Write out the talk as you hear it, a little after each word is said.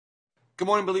Good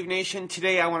morning, Believe Nation.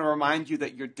 Today I want to remind you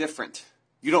that you're different.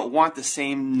 You don't want the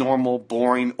same normal,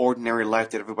 boring, ordinary life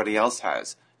that everybody else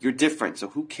has. You're different, so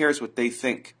who cares what they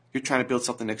think? You're trying to build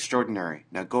something extraordinary.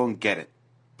 Now go and get it.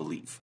 Believe.